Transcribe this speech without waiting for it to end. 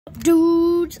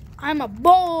Dudes, I'm a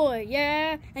boy,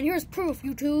 yeah? And here's proof,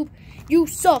 YouTube. You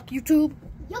suck, YouTube.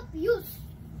 Yup, you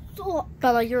suck.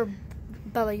 Bella, you're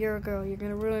a girl. You're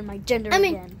gonna ruin my gender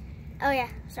again. Oh yeah,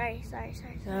 sorry.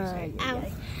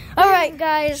 Alright,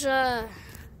 guys,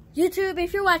 YouTube,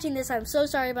 if you're watching this, I'm so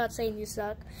sorry about saying you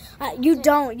suck. You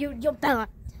don't, Bella.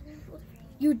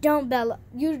 You don't, Bella.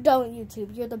 You don't,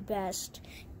 YouTube. You're the best.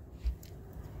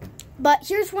 But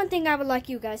here's one thing I would like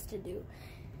you guys to do.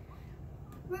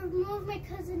 Remove my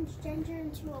cousin's gender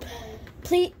into a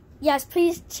boy.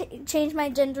 Please change my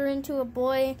gender into a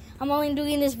boy. I'm only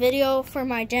doing this video for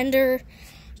my gender.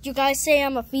 You guys say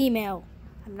I'm a female.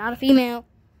 I'm not a female.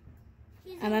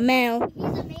 I'm a male. He's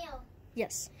a male.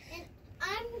 Yes. And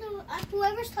I'm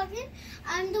whoever's talking,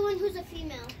 I'm the one who's a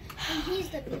female. And he's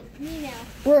the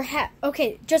female.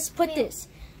 Okay, just put this.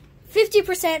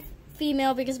 50%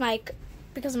 female because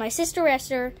my sister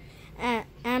Esther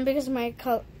and because of my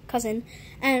cousin,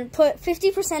 and put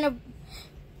 50%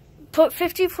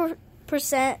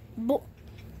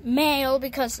 male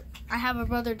because I have a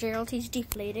brother Gerald. He's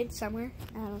deflated somewhere.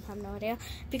 I don't have no idea.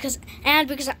 Because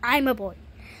I'm a boy,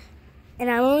 and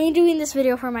I'm only doing this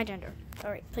video for my gender.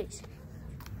 All right, please.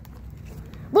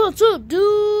 What's up,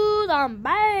 dude? I'm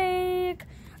back.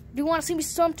 Do you want to see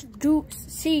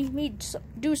me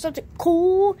do something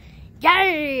cool?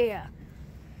 Yeah.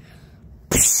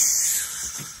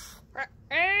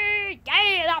 Hey,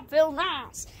 yeah, that feels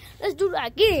nice. Let's do that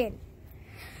again.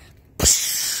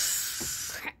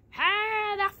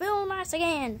 Ah, that feels nice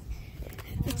again.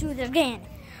 Let's do it again.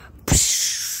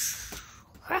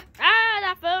 Ah,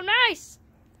 that feels nice.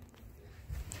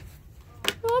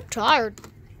 Oh, I'm tired.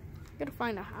 I gotta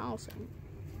find a house.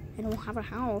 I don't have a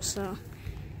house.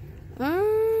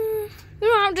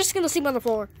 I'm just gonna sleep on the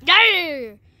floor.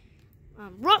 Yeah,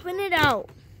 I'm roughing it out.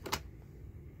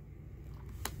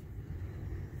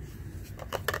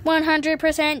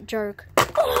 100% jerk.